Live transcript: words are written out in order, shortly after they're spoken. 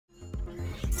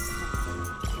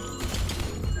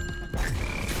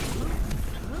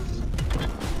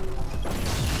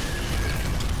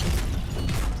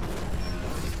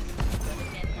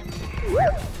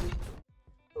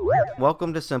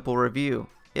Welcome to Simple Review.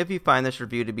 If you find this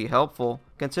review to be helpful,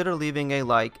 consider leaving a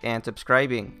like and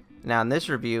subscribing. Now in this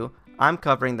review, I'm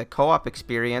covering the co-op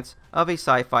experience of a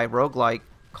sci-fi roguelike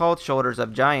called Shoulders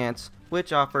of Giants,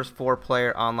 which offers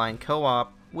 4-player online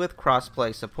co-op with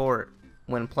crossplay support.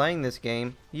 When playing this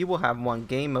game, you will have one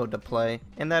game mode to play,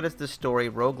 and that is the story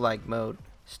roguelike mode.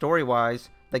 Story-wise,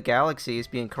 the galaxy is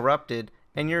being corrupted,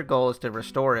 and your goal is to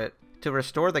restore it. To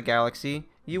restore the galaxy,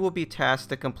 you will be tasked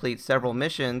to complete several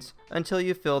missions until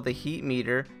you fill the heat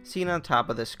meter seen on top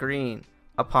of the screen.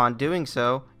 Upon doing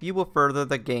so, you will further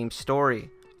the game's story.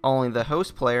 Only the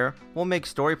host player will make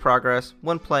story progress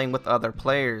when playing with other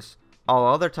players. All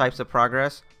other types of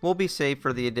progress will be saved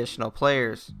for the additional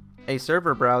players. A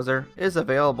server browser is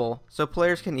available, so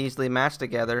players can easily match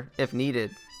together if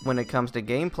needed. When it comes to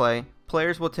gameplay,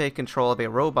 players will take control of a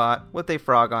robot with a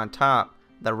frog on top.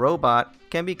 The robot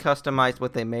can be customized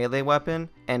with a melee weapon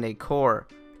and a core.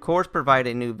 Cores provide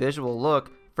a new visual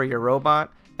look for your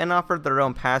robot and offer their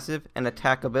own passive and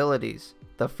attack abilities.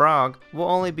 The frog will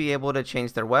only be able to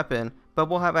change their weapon, but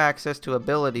will have access to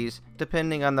abilities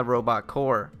depending on the robot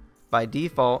core. By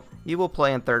default, you will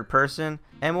play in third person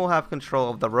and will have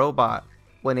control of the robot.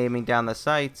 When aiming down the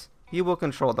sights, you will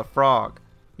control the frog.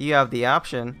 You have the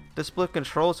option to split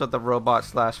controls of the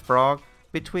robot/frog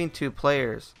between two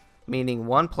players, meaning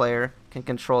one player can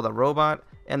control the robot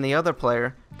and the other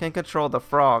player can control the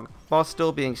frog while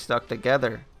still being stuck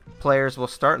together. Players will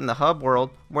start in the hub world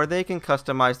where they can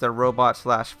customize their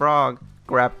robot/frog,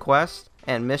 grab quests,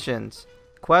 and missions.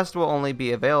 Quests will only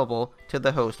be available to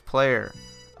the host player.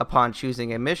 Upon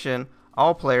choosing a mission,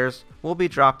 all players will be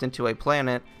dropped into a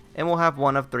planet and will have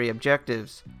one of 3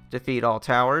 objectives: defeat all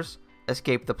towers,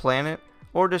 escape the planet,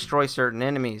 or destroy certain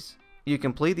enemies. You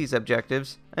complete these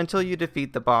objectives until you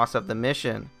defeat the boss of the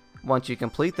mission. Once you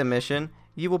complete the mission,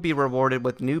 you will be rewarded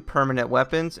with new permanent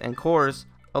weapons and cores,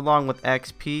 along with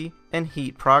XP and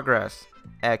heat progress.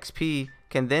 XP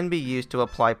can then be used to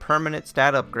apply permanent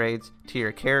stat upgrades to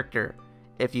your character.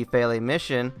 If you fail a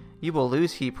mission, you will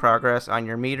lose heat progress on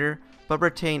your meter, but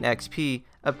retain XP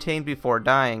obtained before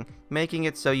dying, making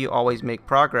it so you always make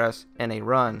progress in a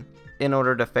run. In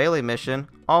order to fail a mission,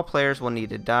 all players will need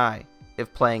to die.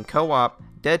 If playing co-op,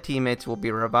 dead teammates will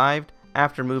be revived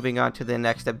after moving on to the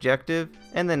next objective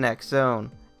and the next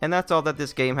zone. And that's all that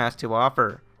this game has to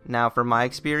offer. Now for my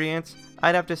experience,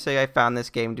 I'd have to say I found this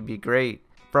game to be great.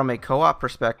 From a co-op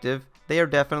perspective, they are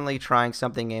definitely trying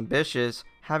something ambitious,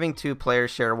 having 2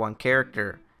 players share one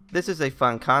character. This is a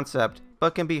fun concept,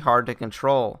 but can be hard to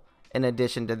control. In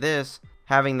addition to this,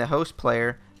 having the host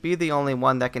player be the only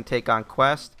one that can take on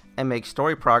quests and make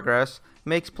story progress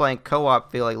makes playing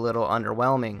co-op feel a little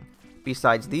underwhelming.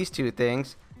 Besides these 2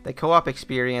 things, the co-op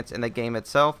experience and the game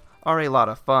itself are a lot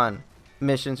of fun.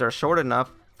 Missions are short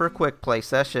enough for quick play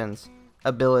sessions.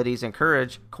 Abilities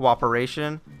encourage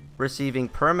cooperation. Receiving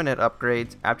permanent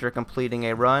upgrades after completing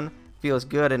a run feels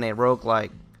good in a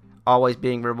roguelike. Always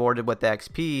being rewarded with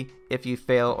XP if you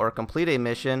fail or complete a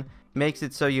mission makes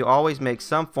it so you always make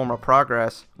some form of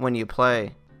progress when you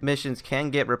play. Missions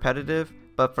can get repetitive,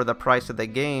 but for the price of the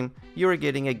game, you are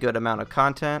getting a good amount of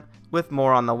content, with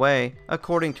more on the way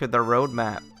according to their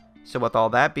roadmap. So with all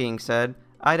that being said,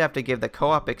 I'd have to give the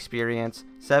co-op experience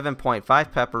 7.5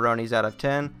 pepperonis out of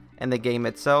 10, and the game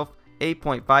itself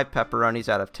 8.5 pepperonis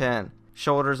out of 10.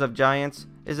 Shoulders of Giants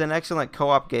is an excellent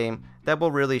co-op game that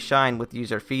will really shine with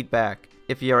user feedback.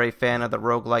 If you are a fan of the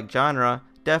roguelike genre,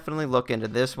 definitely look into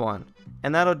this one.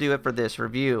 And that'll do it for this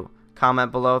review.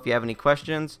 Comment below if you have any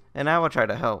questions, and I will try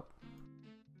to help.